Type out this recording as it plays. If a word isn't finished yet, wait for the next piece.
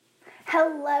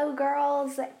Hello,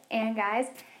 girls and guys,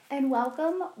 and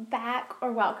welcome back,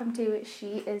 or welcome to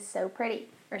She Is So Pretty,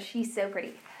 or She's So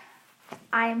Pretty.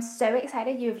 I am so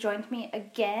excited you have joined me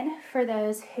again. For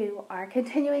those who are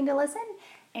continuing to listen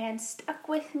and stuck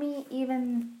with me,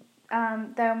 even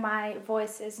though my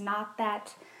voice is not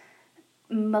that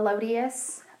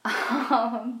melodious.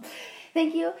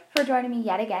 Thank you for joining me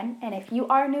yet again. And if you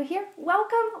are new here,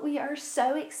 welcome. We are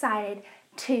so excited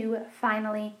to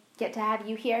finally get to have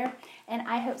you here. And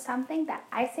I hope something that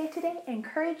I say today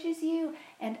encourages you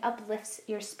and uplifts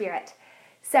your spirit.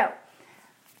 So,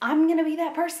 I'm going to be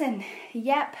that person.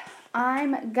 Yep,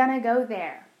 I'm going to go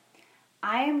there.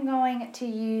 I am going to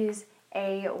use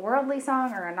a worldly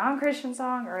song or a non-Christian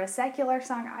song or a secular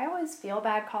song. I always feel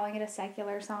bad calling it a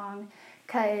secular song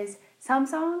because some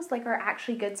songs are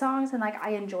actually good songs and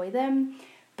I enjoy them,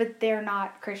 but they're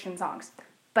not Christian songs.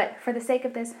 But for the sake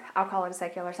of this, I'll call it a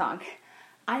secular song.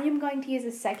 I am going to use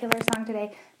a secular song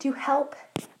today to help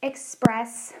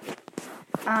express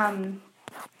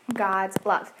God's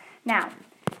love. Now,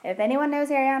 if anyone knows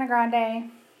Ariana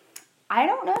Grande, I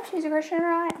don't know if she's a Christian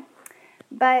or not,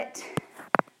 but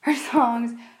her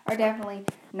songs are definitely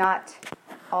not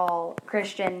all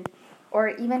Christian or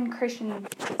even Christian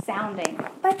sounding.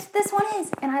 But this one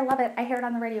is, and I love it. I hear it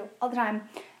on the radio all the time.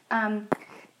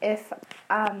 If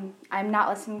I'm not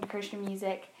listening to Christian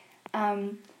music,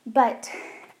 but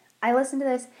I listened to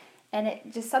this, and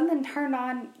it just something turned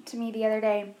on to me the other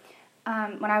day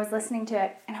when I was listening to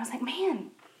it, and I was like, man,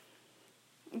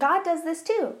 God does this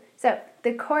too. So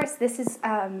the chorus, this is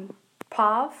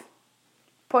Pav,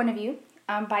 Point of View,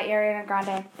 by Ariana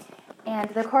Grande,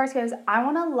 and the chorus goes, I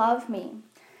want to love me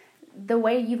the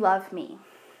way you love me,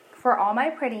 for all my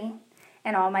pretty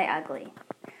and all my ugly.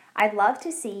 I'd love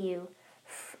to see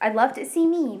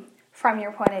me from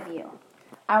your point of view.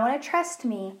 I want to trust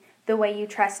me the way you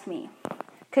trust me,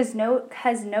 because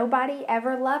nobody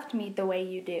ever loved me the way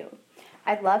you do.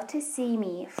 I'd love to see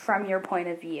me from your point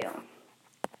of view.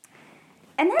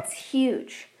 And that's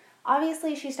huge.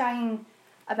 Obviously, she's talking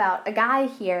about a guy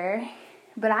here,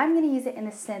 but I'm going to use it in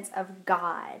the sense of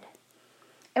God.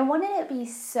 And wouldn't it be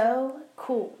so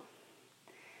cool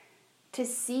to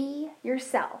see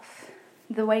yourself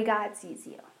the way God sees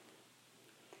you?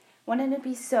 Wouldn't it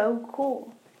be so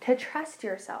cool to trust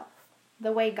yourself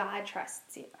the way God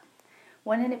trusts you?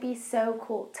 Wouldn't it be so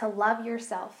cool to love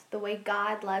yourself the way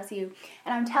God loves you?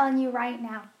 And I'm telling you right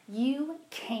now, you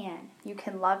can. You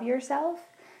can love yourself.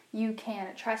 You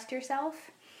can trust yourself.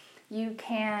 You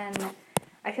can,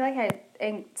 I feel like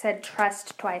I said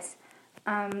trust twice.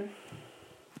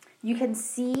 You can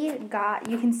see God,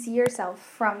 you can see yourself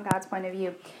from God's point of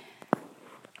view.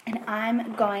 And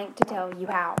I'm going to tell you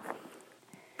how.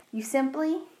 You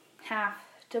simply have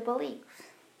to believe.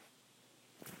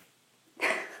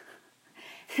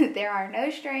 There are no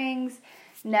strings,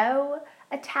 no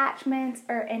attachments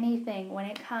or anything when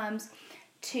it comes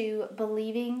to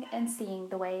believing and seeing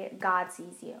the way God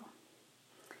sees you.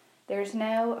 There's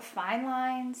no fine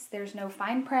lines, there's no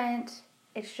fine print,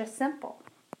 it's just simple.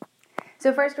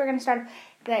 So first we're going to start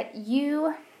that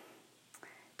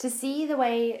to see the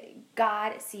way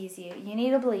God sees you, you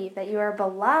need to believe that you are a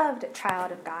beloved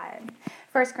child of God.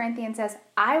 1 Corinthians says,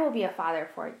 I will be a father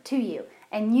to you,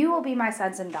 and you will be my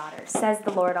sons and daughters, says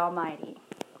the Lord Almighty.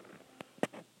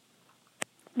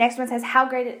 Next one says,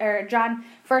 1 John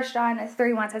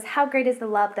 3:1 says, how great is the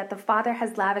love that the Father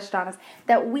has lavished on us,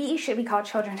 that we should be called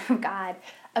children of God.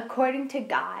 According to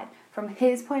God, from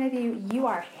His point of view, you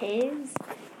are His,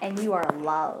 and you are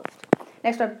loved.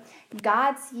 Next one,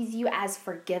 God sees you as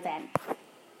forgiven.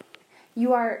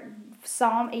 You are,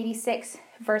 Psalm 86,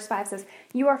 verse 5 says,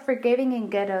 you are forgiving and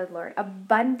good, O Lord,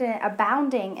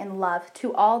 abounding in love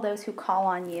to all those who call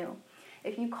on you.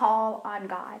 If you call on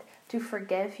God to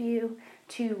forgive you,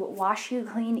 to wash you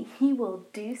clean, He will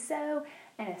do so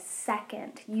in a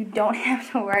second. You don't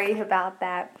have to worry about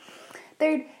that.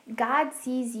 Third, God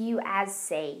sees you as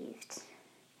saved.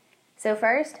 So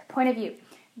first, point of view.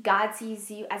 God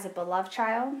sees you as a beloved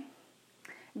child.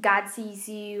 God sees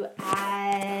you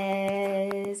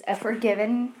as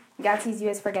forgiven. God sees you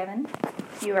as forgiven.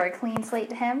 You are a clean slate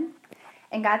to Him.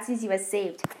 And God sees you as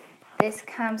saved. This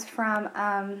comes from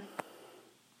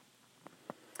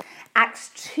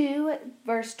Acts 2,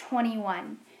 verse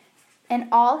 21. And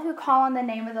all who call on the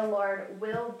name of the Lord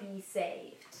will be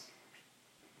saved.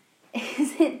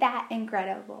 Isn't that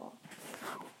incredible?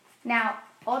 Now,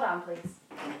 hold on, please.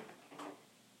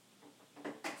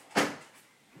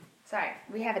 Sorry,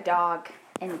 we have a dog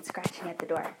and it's scratching at the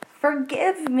door.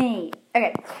 Forgive me.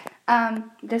 Okay,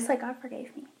 just like God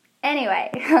forgave me. Anyway,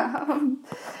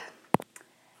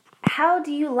 how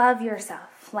do you love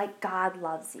yourself like God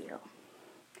loves you?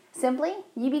 Simply,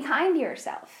 you be kind to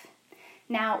yourself.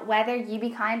 Now, whether you be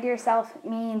kind to yourself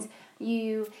means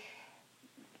you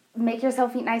make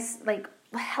yourself eat nice, like,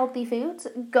 healthy foods,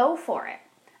 go for it.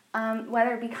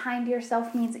 Whether be kind to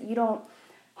yourself means that you don't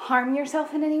harm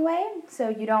yourself in any way, so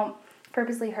you don't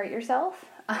purposely hurt yourself.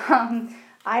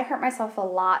 I hurt myself a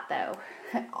lot, though.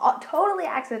 Totally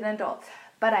accidental,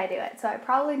 but I do it, so I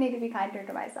probably need to be kinder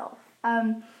to myself.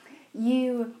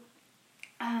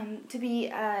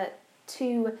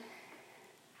 To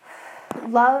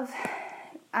love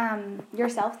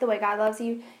yourself the way God loves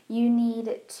you, you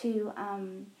need to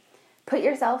put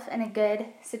yourself in a good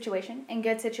situation, in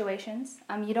good situations.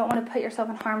 You don't want to put yourself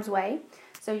in harm's way,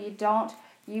 so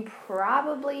you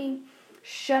probably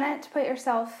shouldn't put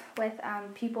yourself with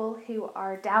people who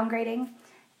are downgrading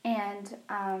and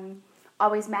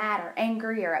always mad or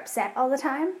angry or upset all the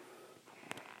time.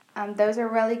 Those are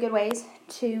really good ways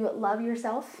to love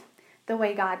yourself the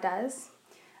way God does.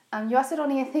 You also don't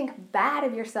need to think bad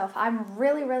of yourself. I'm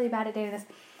really, really bad at doing this.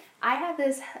 I have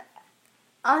this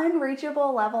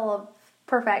unreachable level of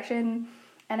perfection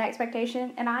and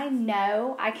expectation, and I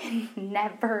know I can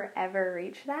never, ever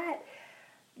reach that,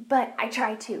 but I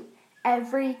try to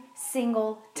every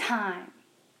single time.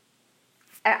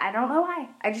 I don't know why.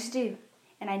 I just do.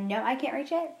 And I know I can't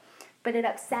reach it, but it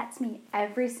upsets me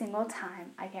every single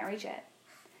time I can't reach it,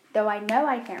 though I know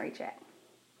I can't reach it.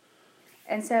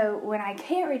 And so when I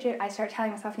can't reach it, I start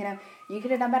telling myself, you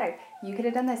could have done better. You could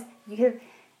have done this.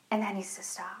 And that needs to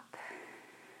stop.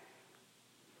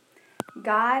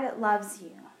 God loves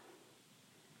you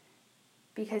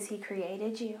because He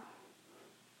created you.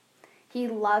 He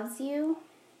loves you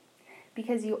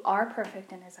because you are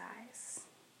perfect in His eyes.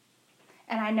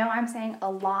 And I know I'm saying a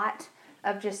lot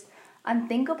of just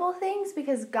unthinkable things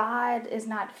because God is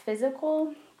not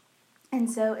physical. And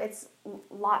so it's a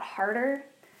lot harder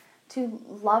to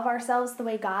love ourselves the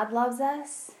way God loves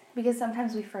us because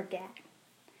sometimes we forget.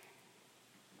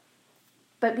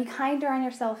 But be kinder on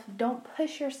yourself. Don't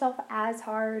push yourself as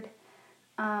hard.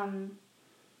 And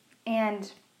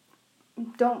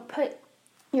don't put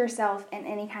yourself in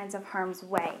any kinds of harm's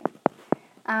way.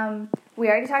 We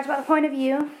already talked about the point of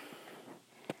view.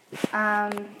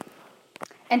 And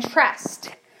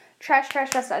trust. Trust.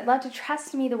 I'd love to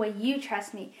trust me the way you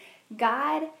trust me.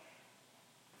 God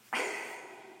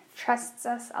trusts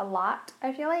us a lot,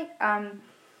 I feel like. I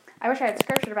wish I had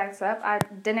scripture to back this up. I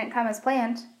didn't come as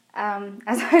planned, as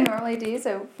I normally do,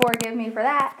 so forgive me for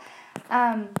that.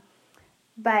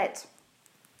 But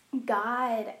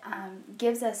God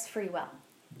gives us free will.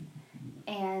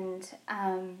 And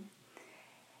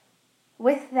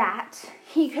with that,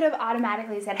 He could have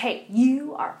automatically said, hey,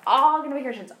 you are all going to be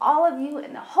Christians. All of you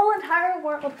in the whole entire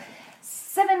world,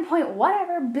 7 point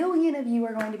whatever billion of you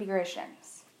are going to be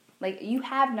Christians. Like, you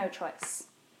have no choice.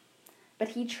 But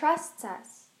He trusts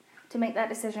us to make that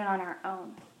decision on our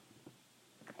own.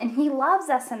 And He loves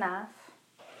us enough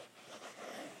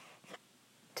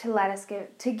to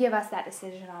give us that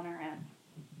decision on our own.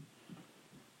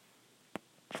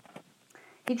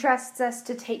 He trusts us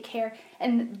to take care.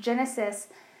 In Genesis,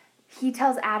 He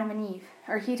tells Adam,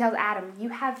 you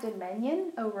have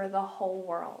dominion over the whole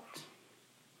world.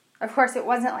 Of course, it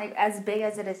wasn't like as big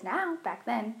as it is now back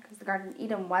then, because the Garden of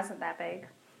Eden wasn't that big.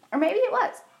 Or maybe it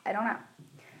was. I don't know.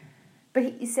 But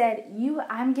He said,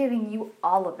 I'm giving you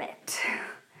all of it.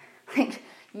 Like,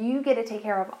 you get to take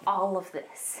care of all of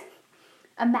this.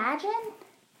 Imagine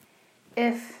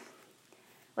if,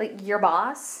 like, your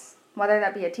boss, whether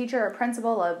that be a teacher, a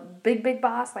principal, a big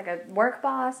boss, like a work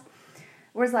boss,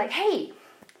 was like, hey,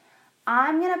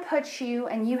 I'm going to put you,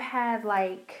 and you had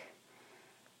like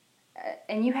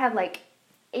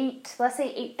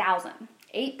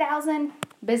 8,000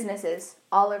 businesses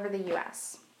all over the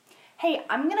U.S. Hey,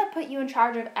 I'm going to put you in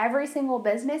charge of every single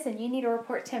business, and you need to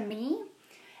report to me,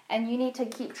 and you need to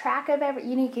keep track of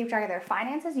you need to keep track of their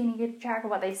finances, you need to keep track of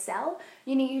what they sell,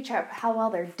 you need to keep track of how well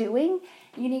they're doing,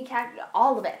 you need to keep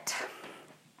all of it.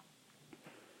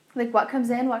 Like, what comes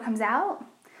in, what comes out,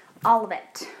 all of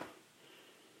it.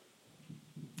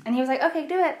 And He was like, okay,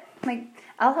 do it. Like,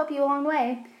 I'll help you along the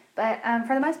way. But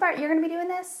for the most part, you're going to be doing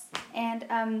this. And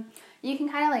you can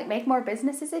kind of like make more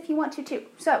businesses if you want to too.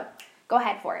 So go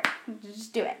ahead for it.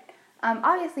 Just do it.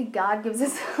 Obviously, God gives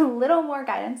us a little more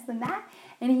guidance than that.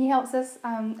 And He helps us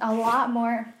a lot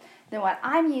more than what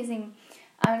I'm using.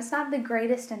 It's not the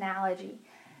greatest analogy.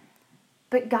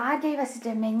 But God gave us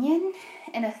dominion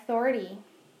and authority.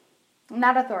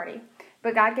 Not authority.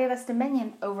 But God gave us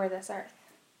dominion over this earth.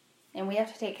 And we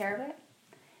have to take care of it.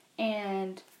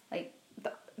 And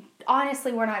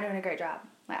honestly, we're not doing a great job.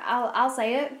 I'll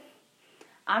say it.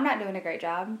 I'm not doing a great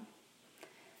job.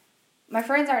 my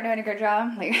friends aren't doing a good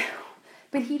job.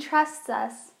 But he trusts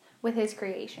us with his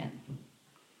creation.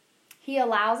 He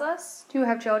allows us to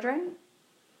have children,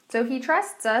 so he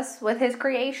trusts us with his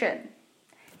creation.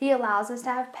 He allows us to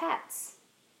have pets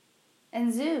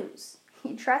and zoos.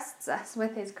 He trusts us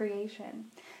with his creation.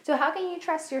 So how can you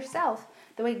trust yourself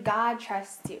the way God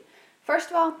trusts you? First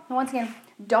of all, once again,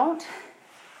 don't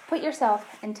put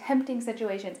yourself in tempting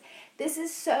situations. This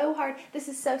is so hard. This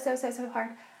is so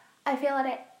hard. I feel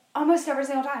it almost every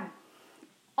single time.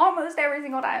 Almost every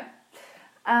single time.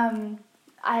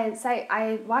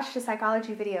 I watched a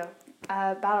psychology video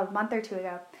about a month or two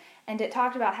ago, and it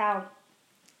talked about how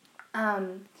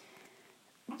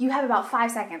you have about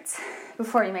 5 seconds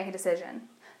before you make a decision.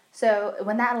 So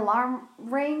when that alarm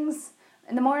rings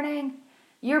in the morning,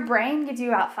 your brain gives you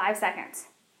about 5 seconds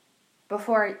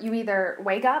before you either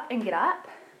wake up and get up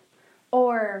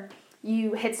or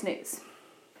you hit snooze.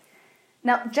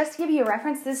 Now, just to give you a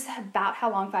reference, this is about how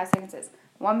long 5 seconds is.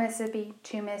 1 Mississippi,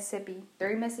 2 Mississippi,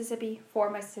 3 Mississippi, 4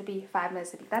 Mississippi, 5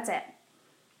 Mississippi. That's it.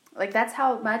 That's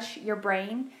how much your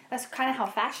brain, that's kind of how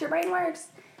fast your brain works.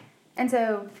 And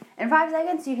so, in 5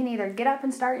 seconds, you can either get up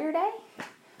and start your day,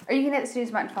 or you can hit the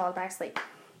snooze button and fall back asleep.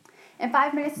 In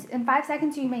 5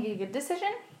 seconds, you can make a good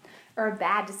decision or a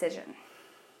bad decision.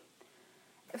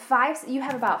 You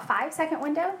have about 5 second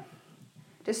window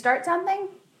to start something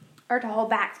or to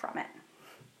hold back from it.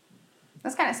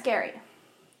 That's kind of scary.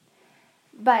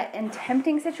 But in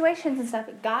tempting situations and stuff,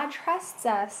 God trusts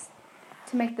us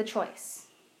to make the choice.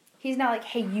 He's not like,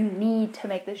 hey, you need to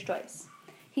make this choice.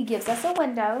 He gives us a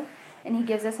window, and he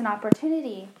gives us an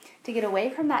opportunity to get away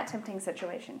from that tempting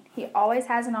situation. He always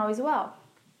has and always will.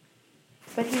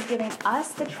 But he's giving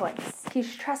us the choice.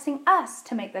 He's trusting us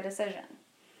to make the decision.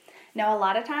 Now, a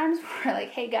lot of times, we're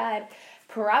like, hey, God,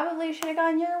 probably should have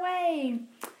gone your way.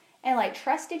 And,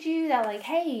 trusted you that,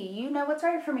 hey, you know what's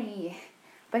right for me.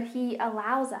 But he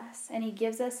allows us, and he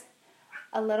gives us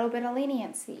a little bit of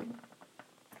leniency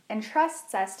and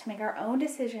trusts us to make our own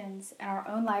decisions and our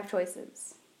own life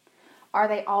choices. Are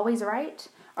they always right?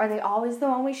 Are they always the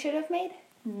one we should have made?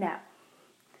 No.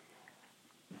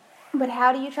 But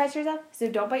how do you trust yourself? So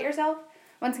don't put yourself,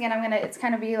 once again, it's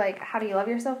kind of be like, how do you love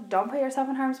yourself? Don't put yourself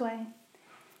in harm's way.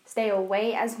 Stay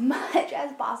away as much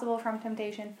as possible from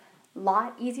temptation. A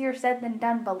lot easier said than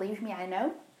done, believe me, I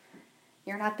know.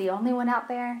 You're not the only one out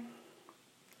there.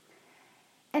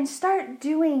 And start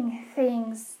doing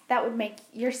things that would make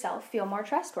yourself feel more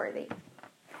trustworthy.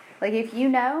 If you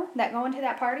know that going to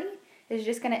that party is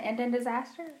just going to end in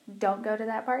disaster, don't go to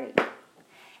that party.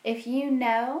 If you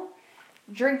know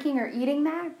drinking or eating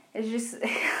that is just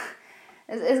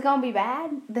is going to be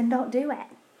bad, then don't do it.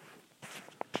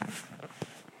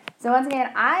 So once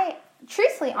again, I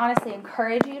truthfully, honestly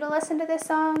encourage you to listen to this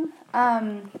song.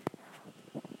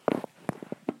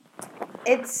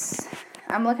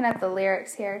 I'm looking at the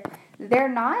lyrics here. They're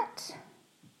not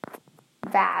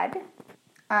bad.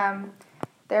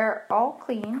 They're all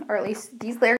clean, or at least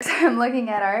these lyrics I'm looking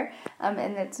at are, and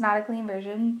it's not a clean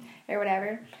version or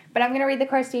whatever. But I'm going to read the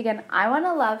chorus to you again. I want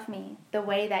to love me the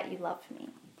way that you loved me.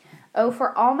 Oh,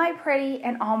 for all my pretty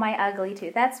and all my ugly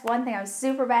too. That's one thing I'm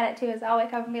super bad at too, is I'll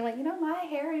wake up and be like, my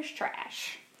hair is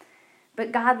trash.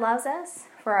 But God loves us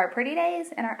for our pretty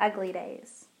days and our ugly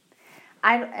days.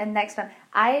 And next one,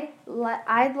 I'd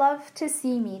love to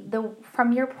see me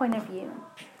from your point of view.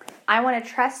 I want to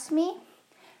trust me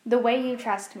the way you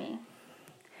trust me,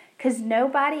 because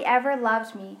nobody ever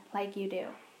loved me like you do.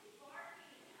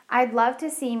 I'd love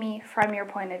to see me from your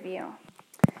point of view. All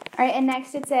right, and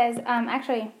next it says,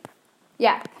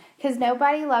 because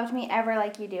nobody loved me ever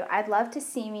like you do. I'd love to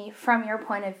see me from your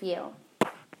point of view.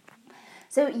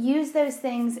 So use those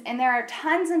things, and there are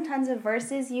tons and tons of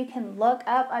verses you can look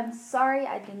up. I'm sorry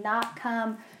I did not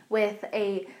come with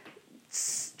a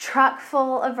truck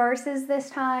full of verses this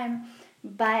time,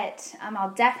 but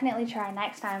I'll definitely try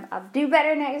next time. I'll do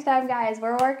better next time, guys.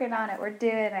 We're working on it. We're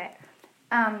doing it.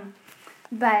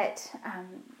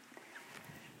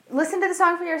 Listen to the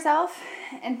song for yourself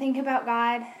and think about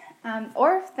God,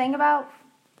 or think about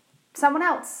someone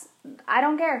else. I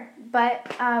don't care, but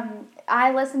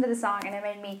I listened to the song and it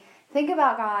made me think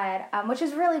about God, which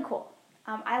is really cool.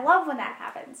 I love when that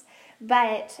happens,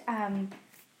 but I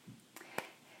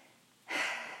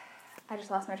just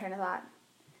lost my train of thought.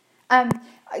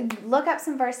 Look up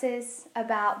some verses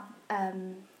about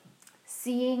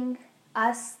seeing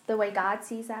us the way God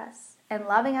sees us and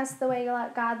loving us the way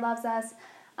God loves us.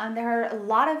 There are a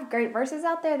lot of great verses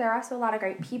out there. There are also a lot of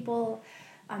great people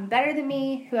better than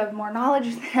me, who have more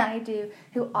knowledge than I do,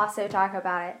 who also talk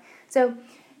about it. So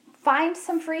find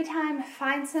some free time,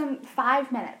 find some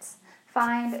 5 minutes.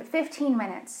 find 15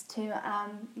 minutes to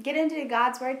get into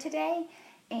God's Word today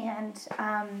and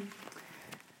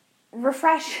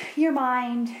refresh your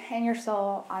mind and your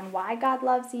soul on why God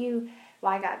loves you,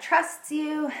 why God trusts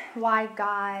you, why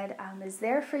God is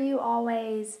there for you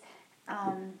always.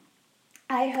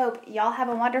 I hope y'all have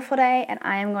a wonderful day, and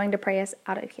I am going to pray us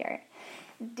out of here.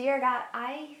 Dear God,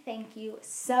 I thank you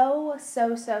so much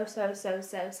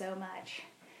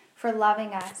for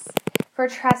loving us, for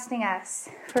trusting us,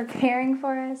 for caring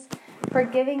for us, for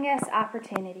giving us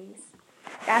opportunities.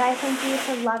 God, I thank you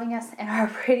for loving us in our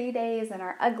pretty days and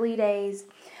our ugly days.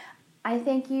 I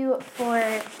thank you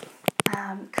for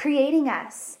creating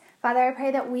us. Father, I pray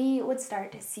that we would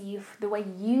start to see you the way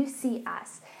you see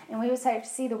us, and we would start to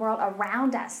see the world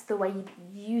around us the way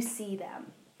you see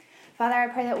them. Father, I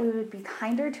pray that we would be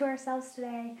kinder to ourselves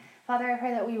today. Father, I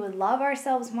pray that we would love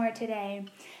ourselves more today.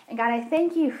 And God, I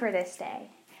thank you for this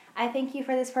day. I thank you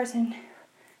for this person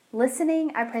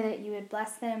listening. I pray that you would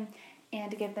bless them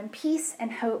and give them peace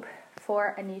and hope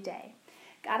for a new day.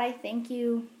 God, I thank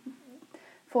you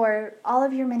for all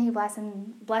of your many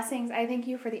blessings. I thank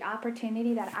you for the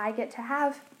opportunity that I get to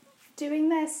have doing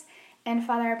this. And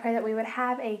Father, I pray that we would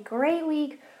have a great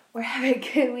week or have a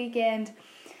good weekend.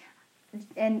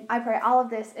 And I pray all of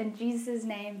this in Jesus'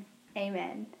 name,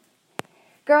 amen.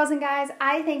 Girls and guys,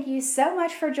 I thank you so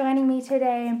much for joining me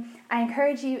today. I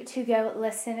encourage you to go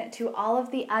listen to all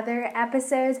of the other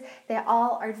episodes. They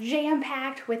all are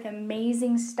jam-packed with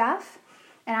amazing stuff.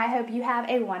 And I hope you have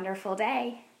a wonderful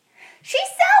day. She's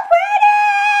so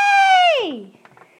pretty!